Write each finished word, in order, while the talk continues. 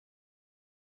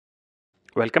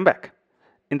Welcome back.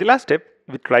 In the last step,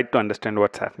 we tried to understand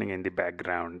what's happening in the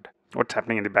background. What's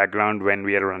happening in the background when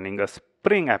we are running a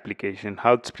Spring application,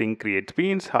 how Spring creates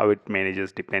beans, how it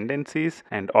manages dependencies,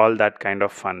 and all that kind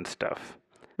of fun stuff.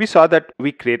 We saw that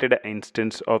we created an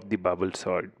instance of the bubble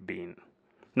sort bean.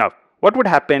 Now, what would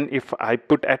happen if I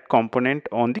put add component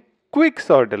on the quick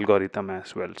sort algorithm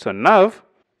as well? So now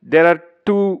there are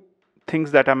two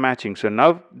things that are matching. So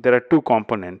now there are two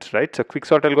components, right? So quick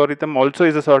sort algorithm also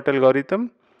is a sort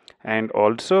algorithm, and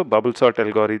also bubble sort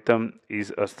algorithm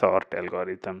is a sort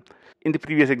algorithm. In the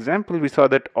previous example, we saw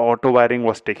that auto wiring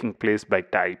was taking place by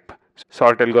type.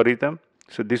 Sort algorithm.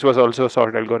 So this was also a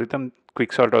sort algorithm.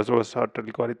 Quick sort also a sort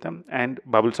algorithm, and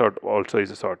bubble sort also is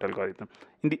a sort algorithm.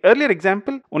 In the earlier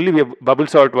example, only bubble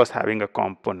sort was having a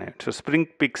component. So Spring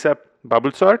picks up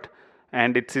bubble sort,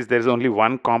 and it says there's only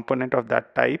one component of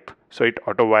that type, so it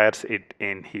auto wires it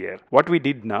in here. What we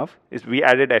did now is we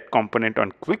added add component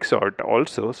on quick sort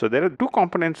also, so there are two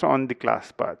components on the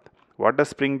class path. What does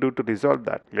Spring do to resolve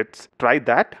that? Let's try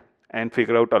that and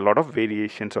figure out a lot of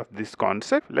variations of this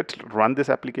concept. Let's run this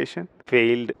application.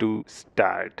 Failed to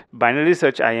start. Binary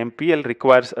search IMPL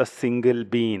requires a single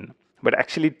bean, but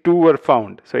actually two were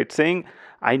found. So it's saying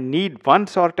I need one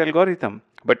sort algorithm,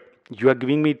 but you are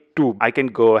giving me two. I can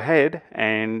go ahead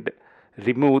and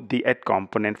remove the add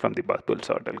component from the bubble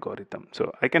sort algorithm.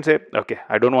 So I can say, okay,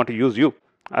 I don't want to use you.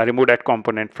 I remove that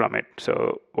component from it.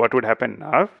 So what would happen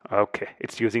now? Okay,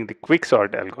 it's using the quick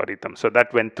sort algorithm. So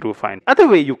that went through fine. Other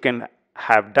way you can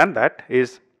have done that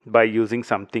is by using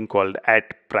something called add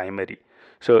primary.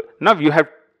 So now you have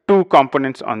two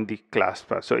components on the class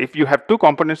path. So if you have two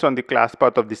components on the class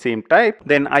path of the same type,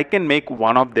 then I can make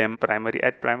one of them primary,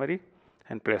 add primary,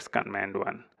 and press command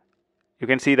 1. You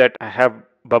can see that I have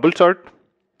bubble sort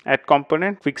add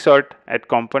component, quick sort add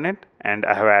component, and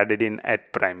I have added in add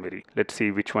primary. Let's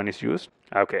see which one is used.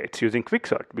 Okay, it's using quick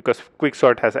sort because quick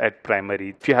sort has add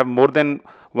primary. If you have more than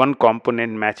one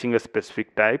component matching a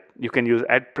specific type, you can use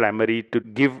add primary to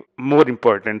give more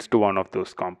importance to one of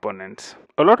those components.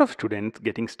 A lot of students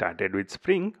getting started with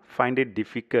Spring find it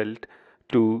difficult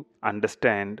to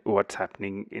understand what's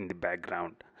happening in the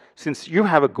background. Since you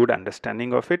have a good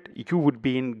understanding of it, you would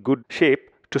be in good shape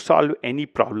to solve any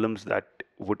problems that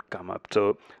would come up.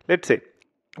 So let's say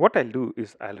what I'll do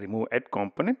is I'll remove add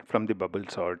component from the bubble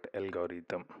sort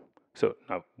algorithm. So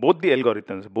now both the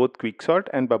algorithms, both quick sort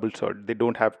and bubble sort, they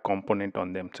don't have component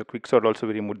on them. So quick sort also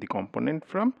we remove the component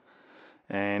from.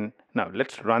 And now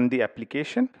let's run the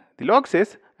application. The log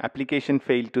says application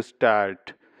failed to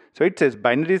start. So it says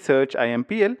binary search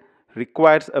IMPL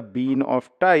requires a bean of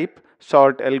type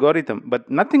sort algorithm, but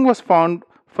nothing was found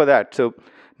for that. So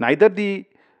neither the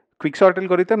quick sort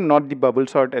algorithm nor the bubble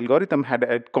sort algorithm had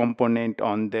a component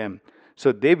on them.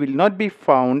 So they will not be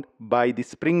found by the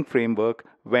Spring framework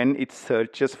when it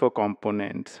searches for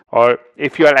components. Or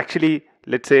if you are actually,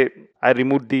 let's say I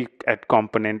removed the add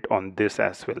component on this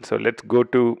as well. So let's go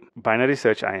to binary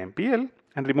search IMPL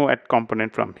and remove add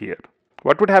component from here.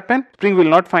 What would happen? Spring will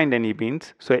not find any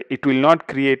beans, so it will not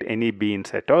create any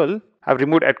beans at all. I've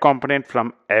removed add component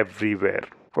from everywhere.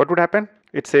 What would happen?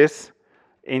 It says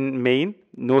in main,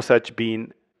 no such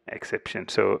bean exception.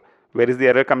 So where is the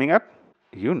error coming up?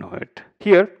 You know it.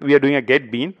 Here we are doing a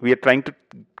get bean. We are trying to,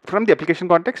 from the application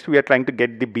context, we are trying to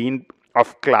get the bean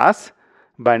of class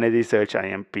binary search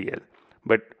IMPL.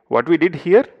 But what we did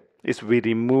here is we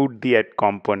removed the add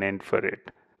component for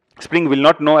it. Spring will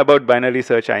not know about binary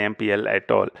search IMPL at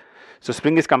all. So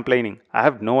Spring is complaining, I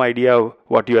have no idea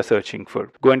what you are searching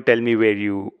for. Go and tell me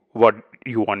what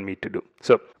you want me to do.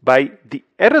 So by the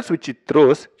errors which it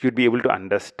throws, you'd be able to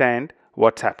understand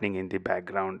what's happening in the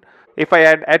background. If I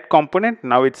add component,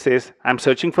 now it says I'm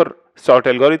searching for sort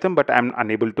algorithm, but I'm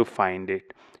unable to find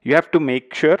it. You have to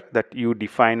make sure that you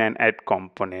define an add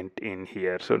component in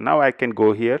here. So now I can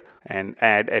go here and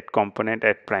add component,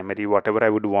 add primary, whatever I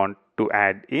would want to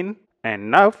add in. And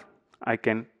now I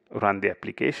can run the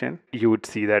application. You would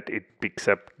see that it picks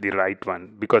up the right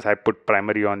one because I put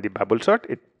primary on the bubble sort,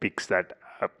 it picks that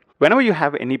up. Whenever you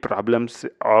have any problems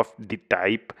of the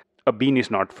type a bean is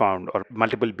not found or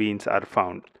multiple beans are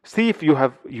found, see if you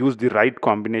have used the right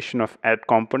combination of add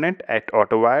component, add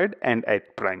auto-wired, and add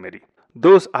primary.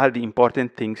 Those are the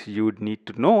important things you would need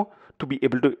to know to be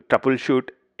able to troubleshoot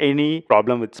any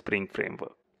problem with Spring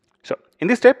Framework. So in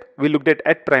this step, we looked at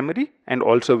add primary, and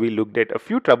also we looked at a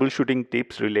few troubleshooting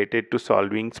tips related to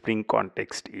solving Spring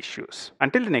context issues.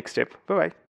 Until the next step,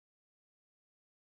 bye-bye.